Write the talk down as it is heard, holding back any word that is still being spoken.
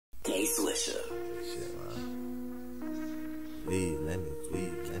Gay Swisher. Shit, man. Please, let me.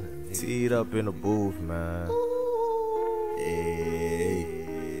 Tee it up in the booth, man. Hey.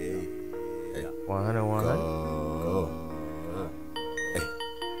 100, 100. Go.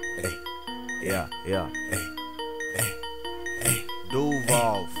 Hey. Yeah. Hey.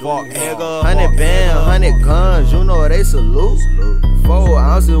 Duval, fuck nigga. 100 band, 100 guns, you know they salute. 4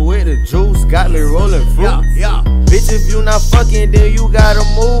 ounces with the juice, got me rolling fruit. Yeah. Bitch, if you not fucking, then you gotta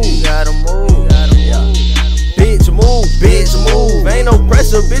move. Bitch, move. Ain't no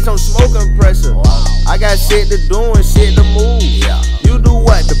pressure, bitch, I'm smoking pressure. I got shit to do and shit to move. You do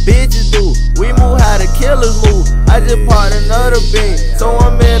what the bitches do. We move how the killers move. I just part another beat, so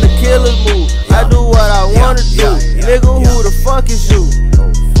I'm in the killer's mood. I do what I wanna do. Nigga, who the fuck is you?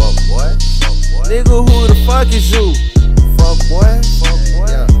 Oh, fuck boy. Nigga, who the fuck is you? Fuck boy.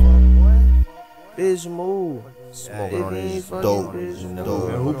 Bitch, move. Smoking on this dope.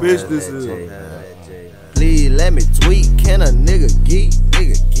 Who bitch this is? Please let me tweet. Can a nigga geek?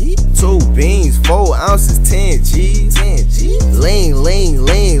 2 beans, 4 ounces, 10 G's. Lean.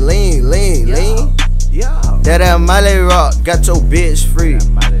 That Miley rock got your bitch free.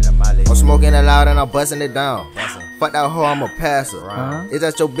 I'm smoking it loud and I'm busting it down. Fuck that hoe, I'm a passer. Is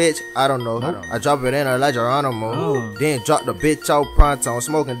that your bitch? I don't know. I drop it in her like Geronimo. Then drop the bitch out pronto. I'm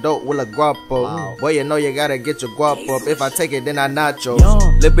smoking dope with a guapo. Boy, you know you gotta get your guap up. If I take it, then I nacho.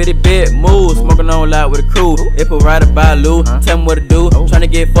 Little bitty bit move, smoking on loud with a crew. If a rider by Lou, tell me what to do. Tryna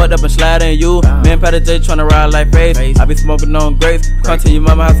get fucked up and slide on you. Me and Patty J tryna ride like face. I be smoking on grapes. Come to your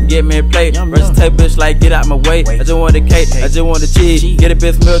mama house and get me a plate. Rest tape bitch like get out my way. I just want the cake, I just want the cheese. Get a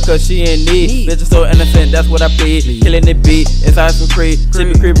bitch milk cause she in need. Bitch is so innocent, that's what I plead. Killing the beat, inside some creep. She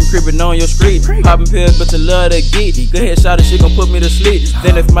be creeping on your street. Popping pills, but you love the geek. Go ahead, shout it, she gon' put me to sleep.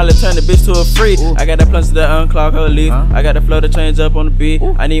 Then the smiley turn the bitch to a freak. I got that plunge to unclog her leaf. I got the flow to change up on the beat.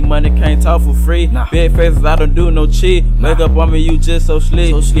 I need money, can't talk for free. Big faces, I don't do no cheat. Make up on me, you just so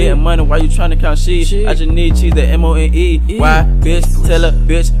sleep. Getting money while you tryna count sheep. I just need cheese, the MONE. Why, bitch, tell her,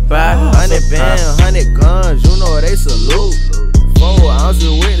 bitch, bye. 100 band, 100 guns, you know they salute. 4 ounces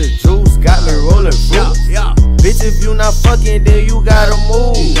with the juice, got me rolling fruit. Bitch, if you not fucking, then you gotta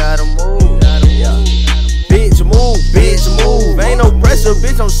move. Bitch, move. Ain't no pressure,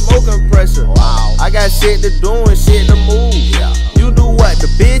 bitch, I'm smoking pressure. I got shit to do and shit to move. You do what the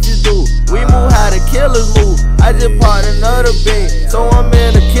bitches do. We move how the killers move. I just part another beat, so I'm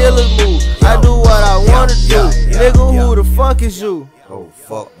in the killer's mood. I do what I wanna do. Nigga, who the fuck is you? Oh,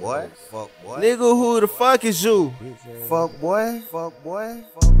 fuck boy. Nigga, who the fuck is you? Fuck boy.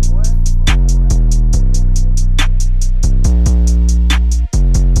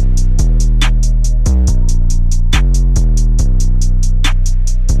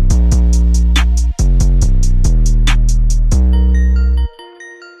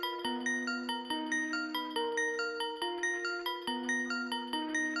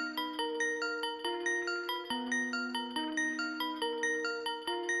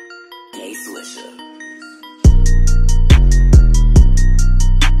 Gay Swisher.